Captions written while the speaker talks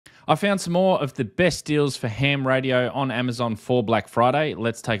I found some more of the best deals for ham radio on Amazon for Black Friday.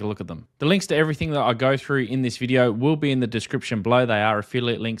 Let's take a look at them. The links to everything that I go through in this video will be in the description below. They are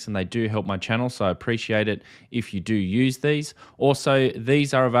affiliate links and they do help my channel, so I appreciate it if you do use these. Also,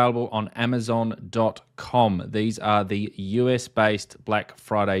 these are available on Amazon.com. These are the US-based Black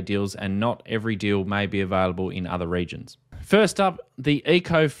Friday deals, and not every deal may be available in other regions. First up, the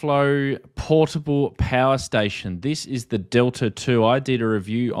EcoFlow portable power station. This is the Delta 2. I did a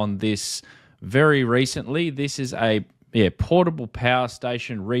review on this very recently. This is a portable power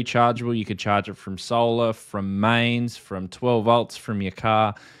station, rechargeable. You could charge it from solar, from mains, from 12 volts from your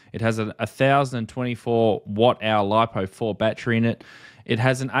car. It has a 1,024 watt-hour LiPo4 battery in it. It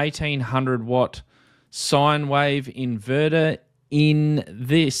has an 1,800 watt sine wave inverter in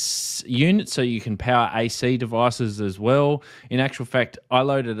this unit, so you can power AC devices as well. In actual fact, I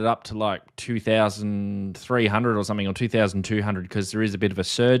loaded it up to like 2,300 or something, or 2,200, because there is a bit of a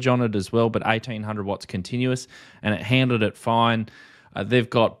surge on it as well, but 1,800 watts continuous, and it handled it fine. They've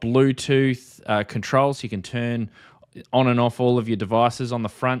got Bluetooth controls, so you can turn on and off all of your devices. On the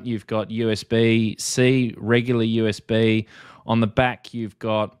front, you've got USB-C, regular USB. On the back, you've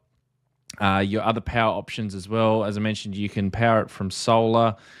got your other power options as well. As I mentioned, you can power it from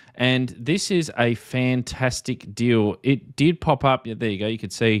solar, and this is a fantastic deal. It did pop up. Yeah, there you go. You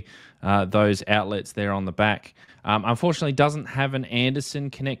could see those outlets there on the back. Unfortunately, doesn't have an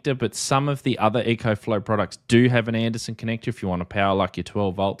Anderson connector, but some of the other EcoFlow products do have an Anderson connector if you want to power like your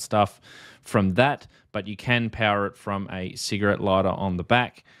 12 volt stuff from that, but you can power it from a cigarette lighter on the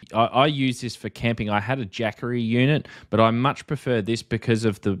back. I use this for camping. I had a Jackery unit, but I much prefer this because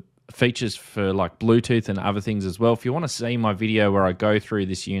of the features for like Bluetooth and other things as well. If you want to see my video where I go through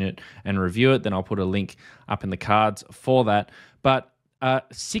this unit and review it, then I'll put a link up in the cards for that. But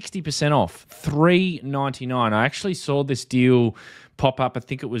 60% off, $3.99. I actually saw this deal pop up, I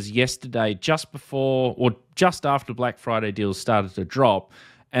think it was yesterday, just before or just after Black Friday deals started to drop.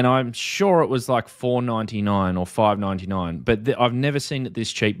 And I'm sure it was like $4.99 or $5.99, but I've never seen it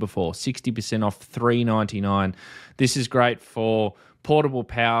this cheap before. 60% off, $3.99. This is great for portable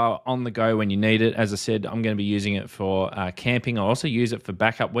power on the go when you need it. As I said, I'm going to be using it for camping. I also use it for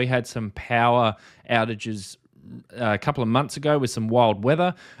backup. We had some power outages a couple of months ago with some wild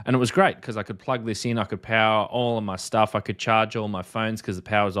weather, and it was great because I could plug this in. I could power all of my stuff. I could charge all my phones because the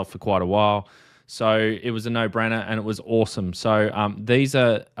power was off for quite a while. So it was a no-brainer, and it was awesome. So these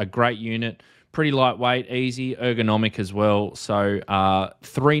are a great unit. Pretty lightweight, easy, ergonomic as well. So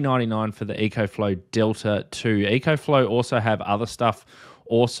 $3.99 for the EcoFlow Delta 2. EcoFlow also have other stuff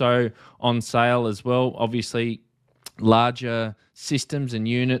also on sale as well. Obviously, larger systems and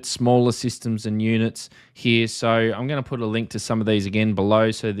units, smaller systems and units here. So I'm going to put a link to some of these again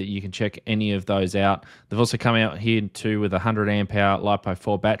below so that you can check any of those out. They've also come out here too with a 100 amp hour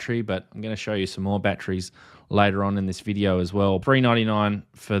LiPo4 battery, but I'm going to show you some more batteries later on in this video as well. $3.99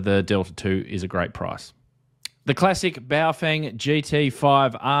 for the Delta 2 is a great price. The classic Baofeng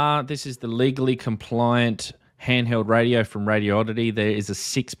GT5R. This is the legally compliant handheld radio from Radio Oddity. There is a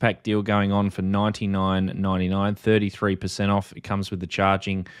 6-pack deal going on for $99.99, 33% off. It comes with the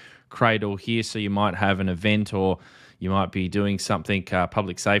charging cradle here, so you might have an event or you might be doing something,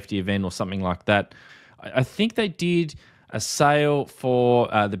 public safety event or something like that. I think they did a sale for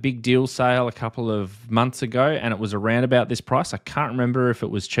the big deal sale a couple of months ago, and it was around about this price. I can't remember if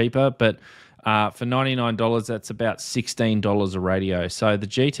it was cheaper, but for $99, that's about $16 a radio. So the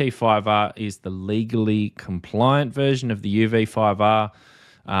GT5R is the legally compliant version of the UV5R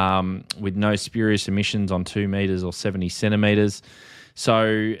with no spurious emissions on 2 meters or 70 centimeters. So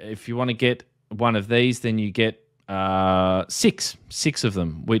if you want to get one of these, then you get six of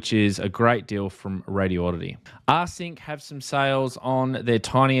them, which is a great deal from Radio Oddity. Rsync have some sales on their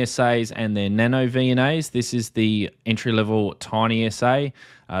Tiny SAs and their Nano VNAs. This is the entry-level Tiny SA.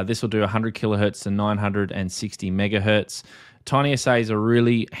 This will do 100 kilohertz to 960 megahertz. Tiny SAs are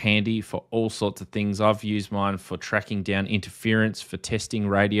really handy for all sorts of things. I've used mine for tracking down interference, for testing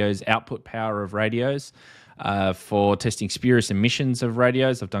radios, output power of radios, for testing spurious emissions of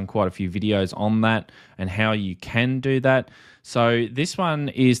radios. I've done quite a few videos on that and how you can do that. So this one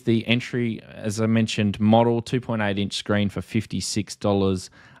is the entry, as I mentioned, model 2.8-inch screen for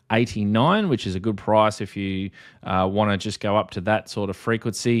 $56.89, which is a good price if you want to just go up to that sort of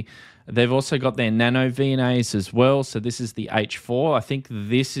frequency. They've also got their Nano VNAs as well. So this is the H4. I think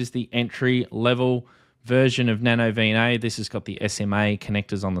this is the entry level version of Nano VNA. This has got the SMA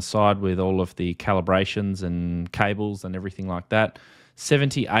connectors on the side with all of the calibrations and cables and everything like that.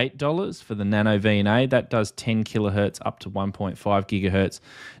 $78 for the Nano VNA. That does 10 kilohertz up to 1.5 gigahertz.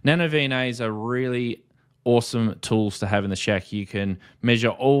 Nano VNAs are really awesome tools to have in the shack. You can measure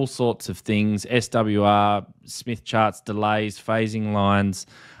all sorts of things: SWR, Smith charts, delays, phasing lines,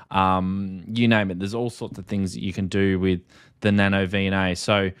 you name it. There's all sorts of things that you can do with the Nano VNA.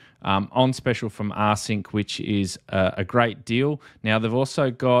 So on special from Rsync, which is a great deal. Now they've also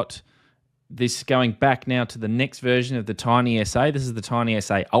got this going back now to the next version of the Tiny SA. This is the Tiny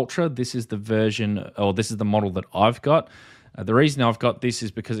SA Ultra. This is the version, or this is the model that I've got. The reason I've got this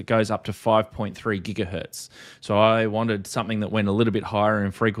is because it goes up to 5.3 gigahertz. So I wanted something that went a little bit higher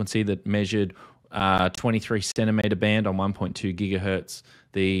in frequency, that measured 23 centimeter band on 1.2 gigahertz,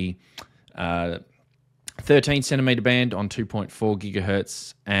 the 13 centimeter band on 2.4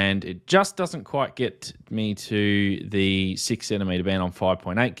 gigahertz, and it just doesn't quite get me to the 6 centimeter band on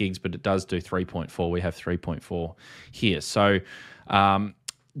 5.8 gigs, but it does do 3.4. We have 3.4 here. So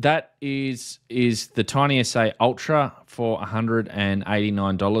that is the Tiny SA Ultra for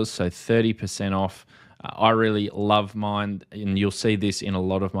 $189, so 30% off. I really love mine, and you'll see this in a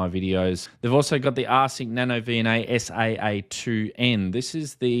lot of my videos. They've also got the Rsync Nano VNA SAA2N. This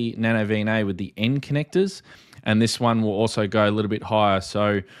is the Nano VNA with the N connectors, and this one will also go a little bit higher.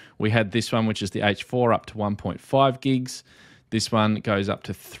 So we had this one, which is the H4, up to 1.5 gigs. This one goes up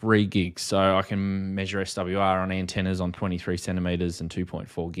to 3 gigs, so I can measure SWR on antennas on 23 centimeters and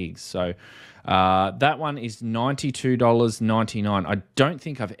 2.4 gigs. So that one is $92.99. I don't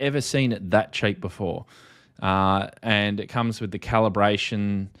think I've ever seen it that cheap before. And it comes with the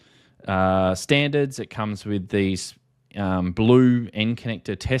calibration standards. It comes with these blue N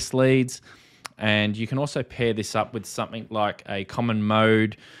connector test leads. And you can also pair this up with something like a common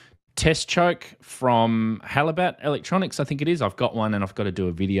mode test choke from Halabat Electronics, I think it is. I've got one, and I've got to do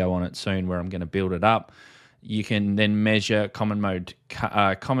a video on it soon where I'm going to build it up. You can then measure common mode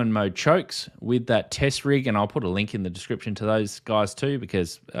chokes with that test rig, and I'll put a link in the description to those guys too,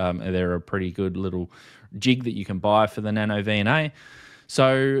 because they're a pretty good little jig that you can buy for the Nano VNA.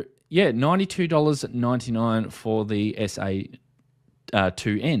 So yeah, $92.99 for the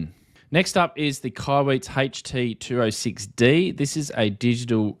SA2N. Next up is the Kaiweets HT206D. This is a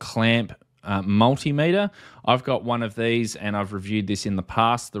digital clamp multimeter. I've got one of these, and I've reviewed this in the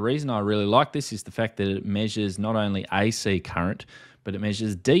past. The reason I really like this is the fact that it measures not only AC current, but it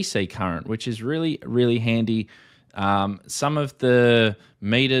measures DC current, which is really, really handy. Some of the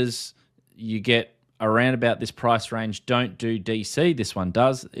meters you get around about this price range don't do DC. This one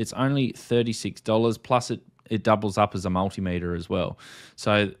does. It's only $36, plus it doubles up as a multimeter as well.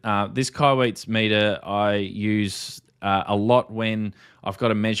 So this Kaiweets meter I use a lot when I've got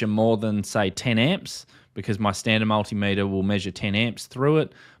to measure more than, say, 10 amps, because my standard multimeter will measure 10 amps through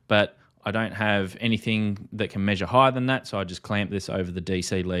it, but I don't have anything that can measure higher than that, so I just clamp this over the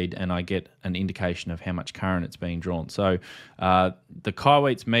DC lead and I get an indication of how much current it's being drawn. So the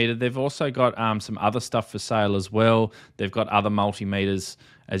Kaiweets meter, they've also got some other stuff for sale as well. They've got other multimeters.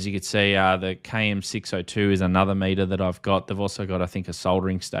 As you can see, the KM602 is another meter that I've got. They've also got, I think, a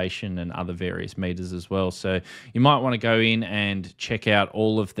soldering station and other various meters as well. So you might want to go in and check out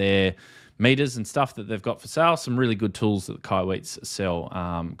all of their meters and stuff that they've got for sale. Some really good tools that the Kaiweets sell,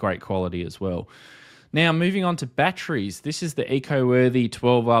 great quality as well. Now, moving on to batteries. This is the EcoWorthy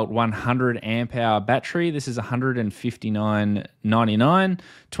 12-volt 100 amp hour battery. This is $159.99,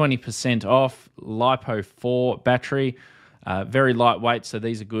 20% off, LiPo 4 battery. Very lightweight, so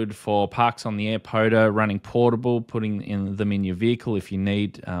these are good for parks on the air POTA, running portable, putting them in your vehicle if you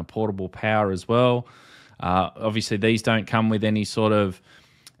need portable power as well. Obviously, these don't come with any sort of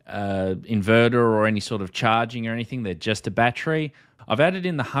inverter or any sort of charging or anything. They're just a battery. I've added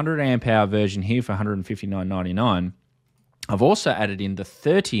in the 100 amp hour version here for $159.99. I've also added in the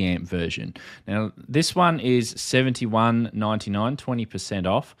 30 amp version. Now, this one is $71.99, 20%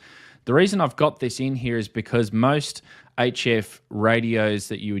 off. The reason I've got this in here is because most HF radios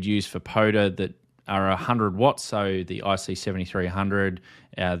that you would use for POTA that are 100 watts, so the IC7300,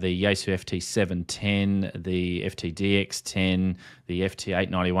 the Yaesu FT710, the FTDX10, the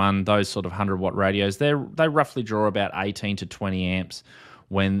FT891, those sort of 100 watt radios, they roughly draw about 18 to 20 amps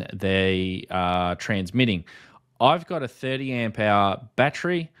when they are transmitting. I've got a 30 amp hour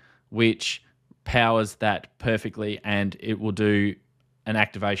battery which powers that perfectly, and it will do an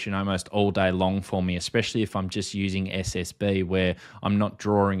activation almost all day long for me, especially if I'm just using SSB where I'm not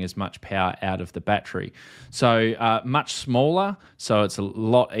drawing as much power out of the battery. So much smaller, so it's a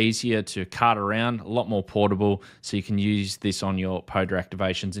lot easier to cart around, a lot more portable, so you can use this on your POTA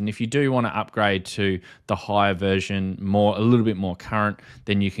activations. And if you do want to upgrade to the higher version, a little bit more current,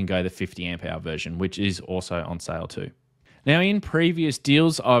 then you can go the 50 amp hour version, which is also on sale too. Now, in previous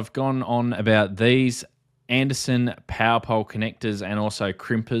deals, I've gone on about these Anderson power pole connectors and also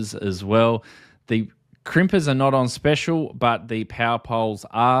crimpers as well. The Crimpers are not on special, but the power poles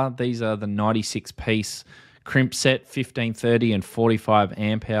are. These are the 96-piece crimp set, 1530 and 45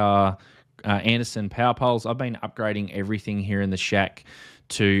 amp hour Anderson power poles. I've been upgrading everything here in the shack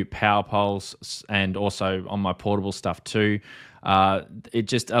to power poles and also on my portable stuff too. It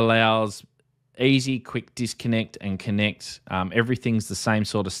just allows easy, quick disconnect and connect. Everything's the same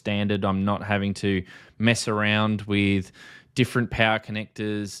sort of standard. I'm not having to mess around with different power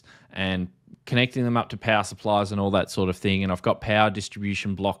connectors and connecting them up to power supplies and all that sort of thing. And I've got power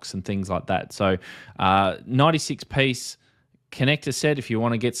distribution blocks and things like that. So 96-piece connector set. If you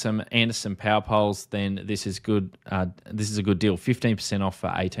want to get some Anderson power poles, then this is good. This is a good deal. 15% off for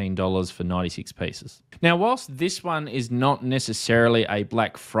 $18 for 96 pieces. Now, whilst this one is not necessarily a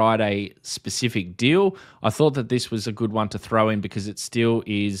Black Friday specific deal, I thought that this was a good one to throw in because it still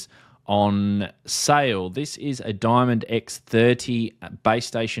is on sale. This is a Diamond X30 base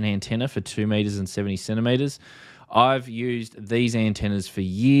station antenna for 2 meters and 70 centimeters. I've used these antennas for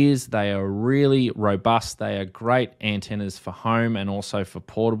years. They are really robust. They are great antennas for home and also for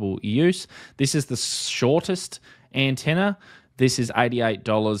portable use. This is the shortest antenna. This is $88,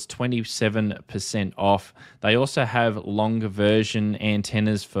 27% off. They also have longer version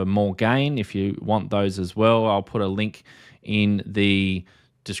antennas for more gain if you want those as well. I'll put a link in the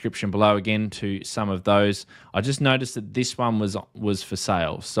description below again to some of those. I just noticed that this one was for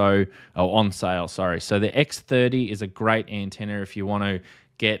sale, so on sale, sorry. So the X30 is a great antenna if you want to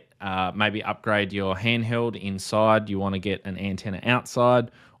get maybe upgrade your handheld inside, you want to get an antenna outside,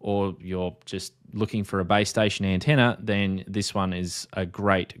 or you're just looking for a base station antenna, then this one is a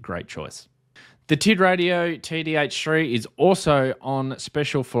great choice. The TID Radio TDH3 is also on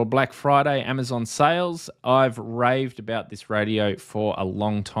special for Black Friday Amazon sales. I've raved about this radio for a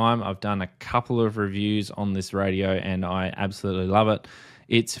long time. I've done a couple of reviews on this radio and I absolutely love it.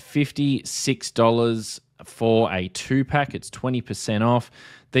 It's $56 for a 2-pack. It's 20% off.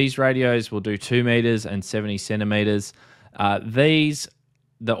 These radios will do 2 meters and 70 centimeters.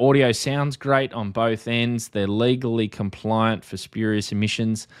 The audio sounds great on both ends. They're legally compliant for spurious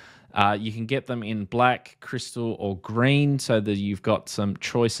emissions. You can get them in black, crystal, or green, so that you've got some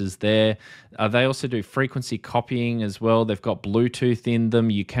choices there. They also do frequency copying as well. They've got Bluetooth in them.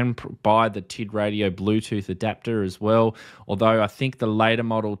 You can buy the TID Radio Bluetooth adapter as well, although I think the later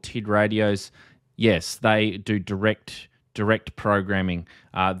model TID radios, yes, they do direct programming.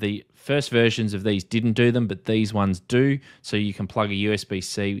 The first versions of these didn't do them, but these ones do, so you can plug a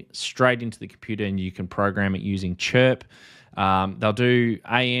USB-C straight into the computer and you can program it using Chirp. They'll do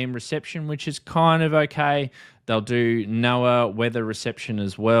AM reception, which is kind of okay. They'll do NOAA weather reception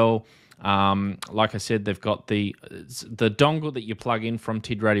as well. Like I said, they've got the dongle that you plug in from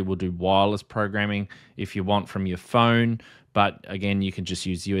TID Radio will do wireless programming if you want from your phone. But again, you can just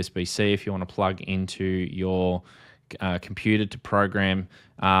use USB-C if you want to plug into your computer to program.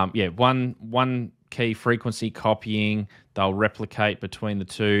 One key frequency copying. They'll replicate between the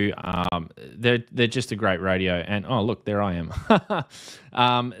two. They're just a great radio. And oh, look, there I am.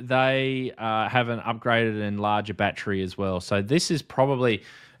 They have an upgraded and larger battery as well. So this is probably,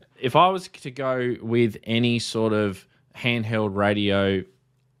 if I was to go with any sort of handheld radio,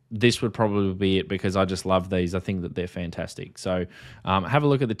 this would probably be it because I just love these. I think that they're fantastic. So have a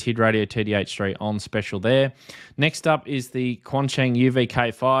look at the TID Radio TDH3 on special there. Next up is the Quancheng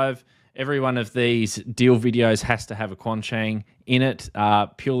UVK5. Every one of these deal videos has to have a Quancheng in it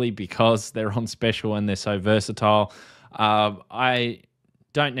purely because they're on special and they're so versatile. I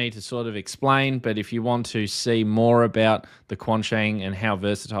don't need to sort of explain, but if you want to see more about the Quancheng and how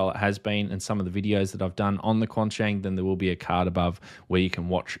versatile it has been and some of the videos that I've done on the Quancheng, then there will be a card above where you can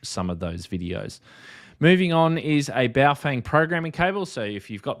watch some of those videos. Moving on is a Baofeng programming cable. So if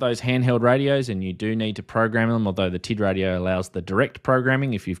you've got those handheld radios and you do need to program them, although the TID Radio allows the direct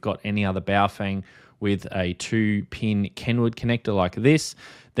programming, if you've got any other Baofeng with a 2-pin Kenwood connector like this,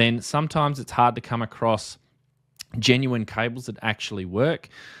 then sometimes it's hard to come across genuine cables that actually work.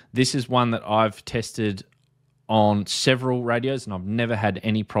 This is one that I've tested on several radios and I've never had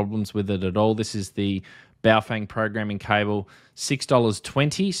any problems with it at all. This is the Baofeng programming cable,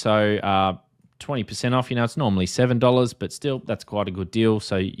 $6.20. So 20% off. You know, it's normally $7, but still that's quite a good deal.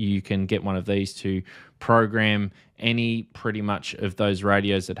 So you can get one of these to program any pretty much of those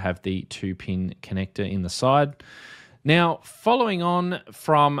radios that have the 2-pin connector in the side. Now, following on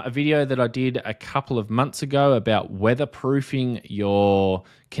from a video that I did a couple of months ago about weatherproofing your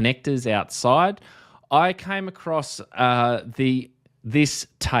connectors outside, I came across this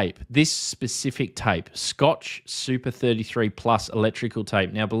specific tape, Scotch Super 33 Plus electrical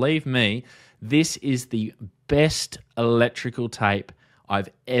tape. Now, believe me, this is the best electrical tape I've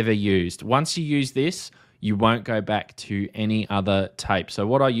ever used. Once you use this, you won't go back to any other tape. So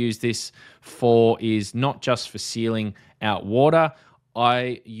what I use this for is not just for sealing out water.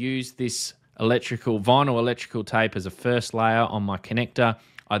 I use this vinyl electrical tape as a first layer on my connector.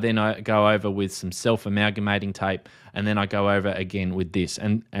 I then go over with some self-amalgamating tape, and then I go over again with this.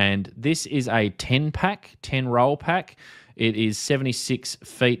 And this is a 10 roll pack. It is 76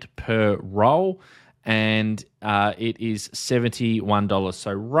 feet per roll, and it is $71.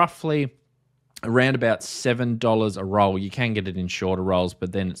 So roughly around about $7 a roll. You can get it in shorter rolls,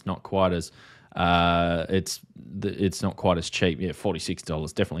 but then it's not quite as it's not quite as cheap. Yeah,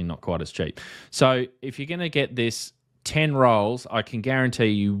 $46, definitely not quite as cheap. So if you're going to get this 10 rolls, I can guarantee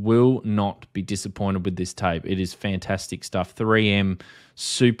you will not be disappointed with this tape. It is fantastic stuff. 3M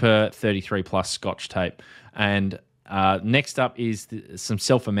Super 33 Plus Scotch tape. And next up is some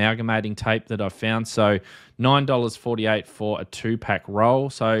self-amalgamating tape that I've found. So $9.48 for a 2-pack roll.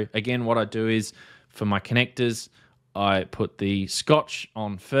 So again, what I do is for my connectors, I put the Scotch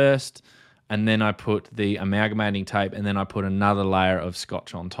on first, and then I put the amalgamating tape, and then I put another layer of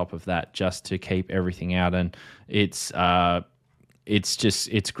Scotch on top of that just to keep everything out. And it's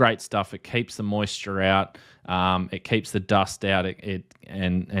great stuff. It keeps the moisture out. It keeps the dust out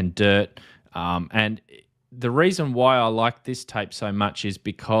and dirt. And the reason why I like this tape so much is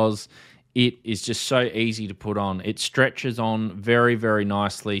because it is just so easy to put on. It stretches on very, very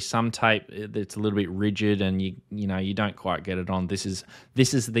nicely. Some tape that's a little bit rigid and you don't quite get it on. This is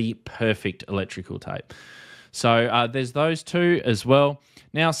the perfect electrical tape. So there's those two as well.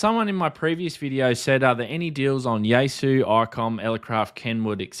 Now, someone in my previous video said, are there any deals on Yaesu, ICOM, Elecraft,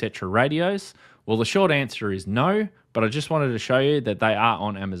 Kenwood, etc. radios? Well, the short answer is no, but I just wanted to show you that they are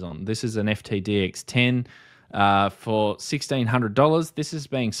on Amazon. This is an FTDX10 for $1,600. This is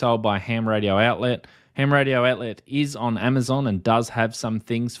being sold by Ham Radio Outlet. Ham Radio Outlet is on Amazon and does have some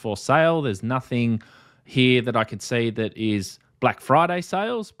things for sale. There's nothing here that I can see that is Black Friday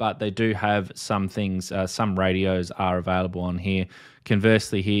sales, but they do have some things. Some radios are available on here.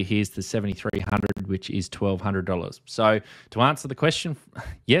 Conversely, here's the 7300, which is $1,200. So to answer the question,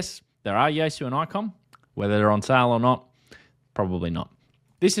 yes, there are Yaesu and ICOM. Whether they're on sale or not, probably not.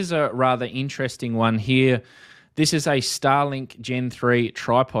 This is a rather interesting one here. This is a Starlink Gen 3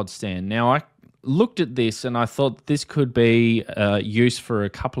 tripod stand. Now, I looked at this and I thought this could be used for a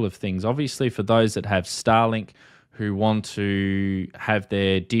couple of things. Obviously, for those that have Starlink who want to have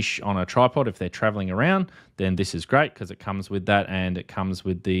their dish on a tripod if they're traveling around, then this is great because it comes with that, and it comes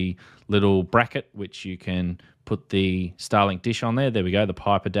with the little bracket which you can put the Starlink dish on there. There we go, the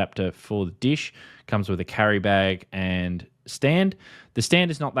pipe adapter for the dish. Comes with a carry bag and stand. The stand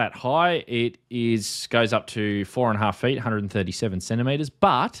is not that high. It goes up to 4.5 feet, 137 centimeters,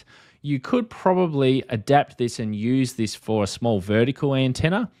 but you could probably adapt this and use this for a small vertical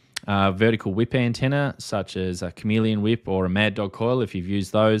antenna, vertical whip antenna, such as a Chameleon whip or a Mad Dog coil if you've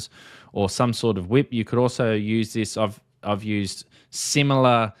used those, or some sort of whip. You could also use this. I've used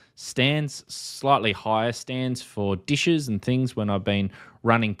similar stands, slightly higher stands for dishes and things when I've been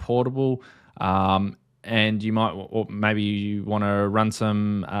running portable. And you might, or maybe you want to run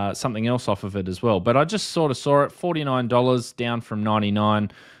some something else off of it as well. But I just sort of saw it, $49 down from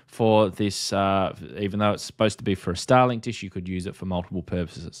 $99 for this. Even though it's supposed to be for a Starlink dish, you could use it for multiple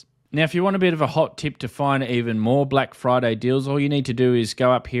purposes. Now, if you want a bit of a hot tip to find even more Black Friday deals, all you need to do is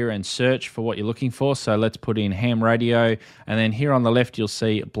go up here and search for what you're looking for. So let's put in Ham Radio, and then here on the left, you'll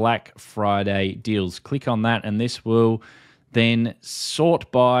see Black Friday deals. Click on that, and this will then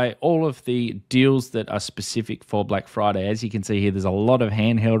sort by all of the deals that are specific for Black Friday. As you can see here, there's a lot of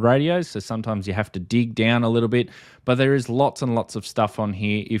handheld radios, so sometimes you have to dig down a little bit, but there is lots and lots of stuff on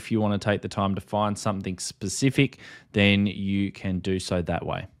here. If you want to take the time to find something specific, then you can do so that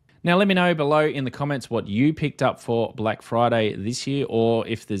way. Now, let me know below in the comments what you picked up for Black Friday this year, or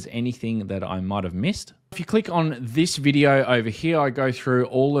if there's anything that I might have missed. If you click on this video over here, I go through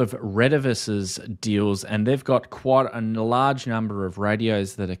all of Retevis's deals, and they've got quite a large number of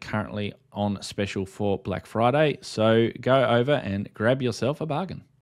radios that are currently on special for Black Friday. So go over and grab yourself a bargain.